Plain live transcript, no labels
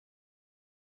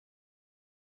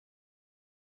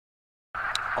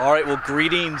All right, well,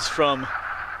 greetings from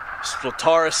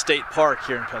Swatara State Park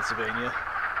here in Pennsylvania.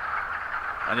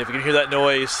 And if you can hear that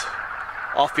noise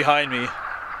off behind me,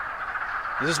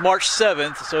 this is March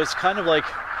 7th, so it's kind of like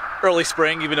early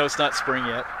spring, even though it's not spring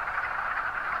yet.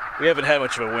 We haven't had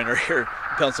much of a winter here in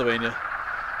Pennsylvania.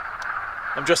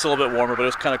 I'm just a little bit warmer, but it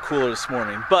was kind of cooler this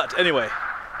morning. But anyway,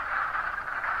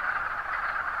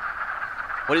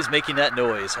 what is making that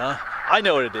noise, huh? I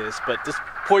know what it is, but this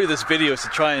point of this video is to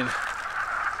try and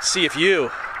see if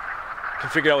you can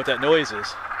figure out what that noise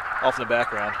is off in the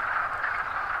background.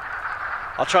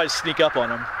 I'll try to sneak up on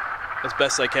them as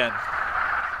best I can.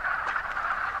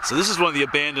 So this is one of the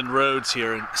abandoned roads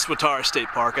here in Swatara State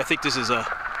Park. I think this is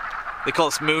they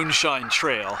call this Moonshine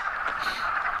Trail.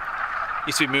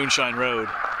 Used to be Moonshine Road.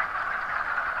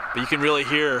 But you can really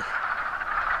hear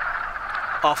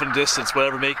off in the distance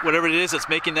whatever it is that's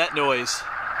making that noise.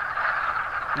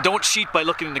 Don't cheat by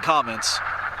looking in the comments.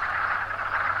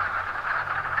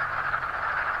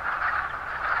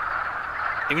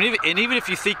 And even if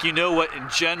you think you know what in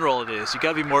general it is, you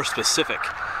gotta be more specific.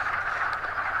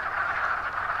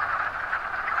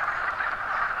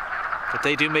 But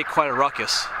they do make quite a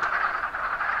ruckus.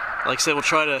 Like I said, we'll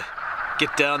try to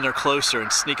get down there closer and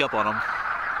sneak up on them.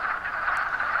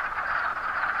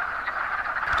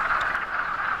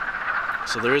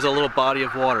 So there is a little body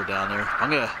of water down there. I'm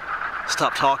gonna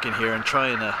stop talking here and try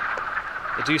and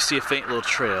I do see a faint little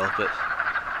trail, but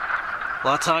a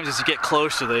lot of times as you get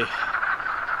closer, they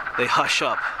hush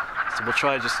up. So we'll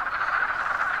try to just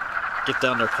get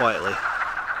down there quietly.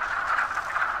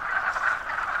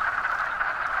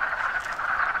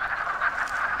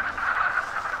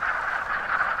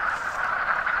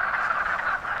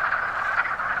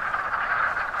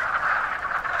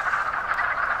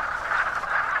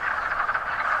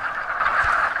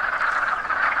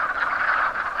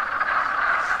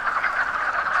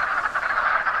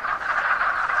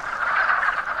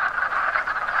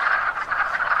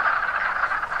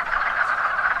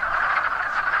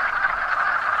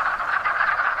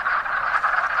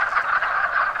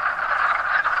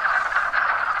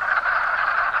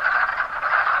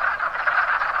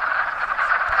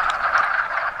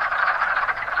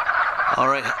 All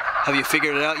right, have you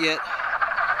figured it out yet?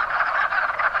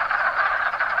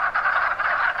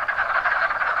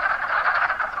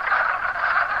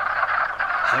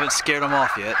 Haven't scared them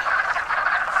off yet.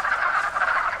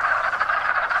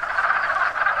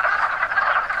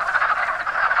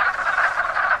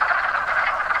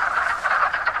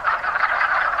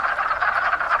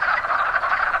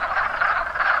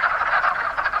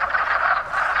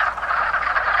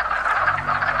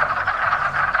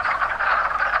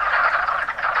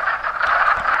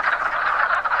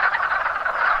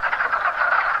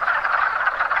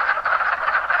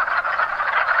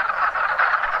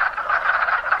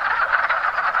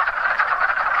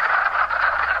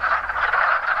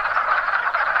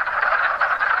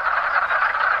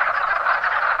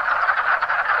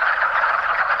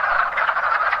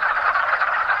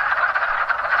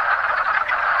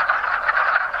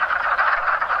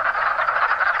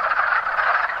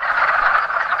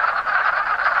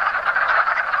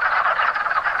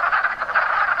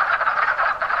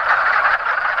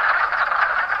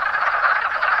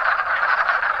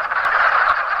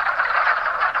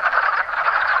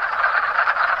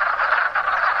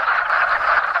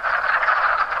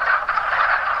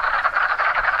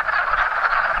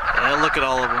 Look at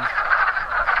all of them.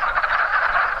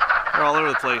 They're all over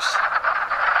the place.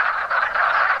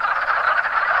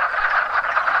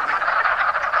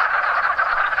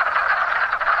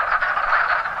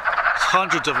 There's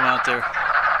hundreds of them out there.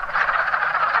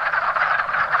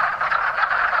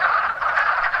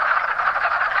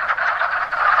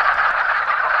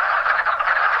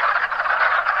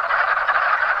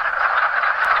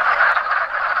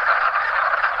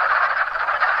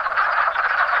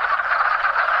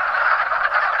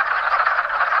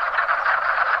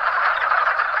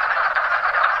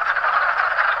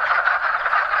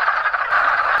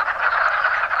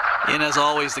 And as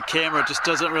always, the camera just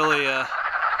doesn't really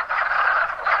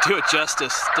do it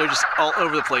justice. They're just all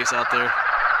over the place out there.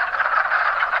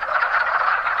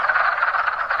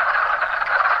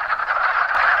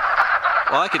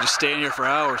 Well, I could just stand here for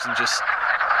hours and just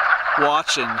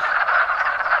watch and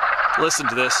listen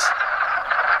to this.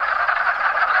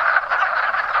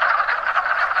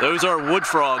 Those are wood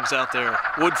frogs out there.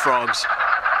 Wood frogs.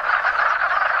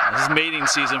 This is mating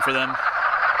season for them.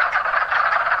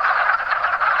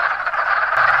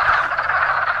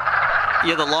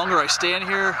 Yeah, the longer I stand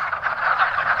here,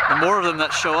 the more of them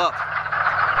that show up.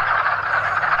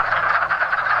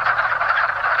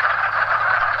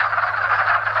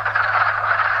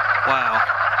 Wow.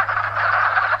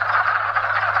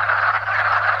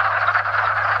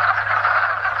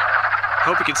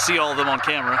 hope you can see all of them on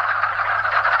camera.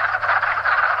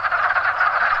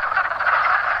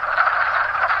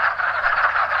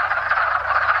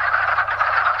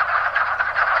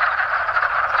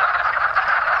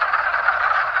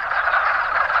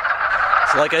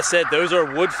 So like I said, those are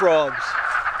wood frogs.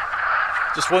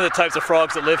 Just one of the types of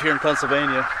frogs that live here in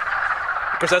Pennsylvania.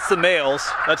 Because that's the males.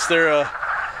 That's their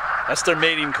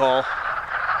mating call.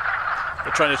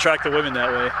 They're trying to attract the women that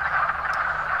way.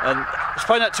 And there's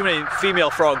probably not too many female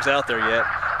frogs out there yet.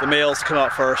 The males come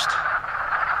out first.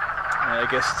 And I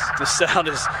guess the sound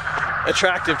is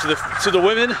attractive to the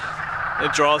women.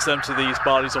 It draws them to these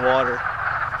bodies of water.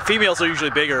 Females are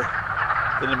usually bigger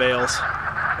than the males,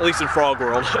 at least in frog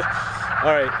world.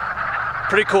 All right,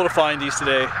 pretty cool to find these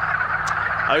today.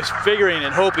 I was figuring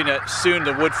and hoping that soon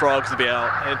the wood frogs would be out,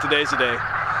 and today's the day.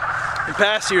 In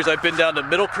past years, I've been down to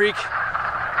Middle Creek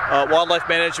Wildlife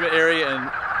Management area, and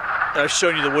I've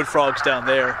shown you the wood frogs down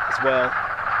there as well.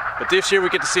 But this year we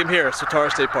get to see them here at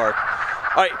Swatara State Park.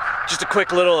 All right, just a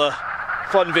quick little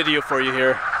fun video for you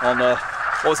here on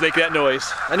what was making that noise.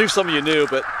 I knew some of you knew,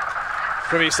 but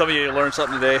maybe some of you learned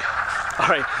something today. All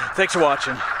right, thanks for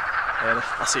watching, and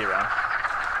I'll see you around.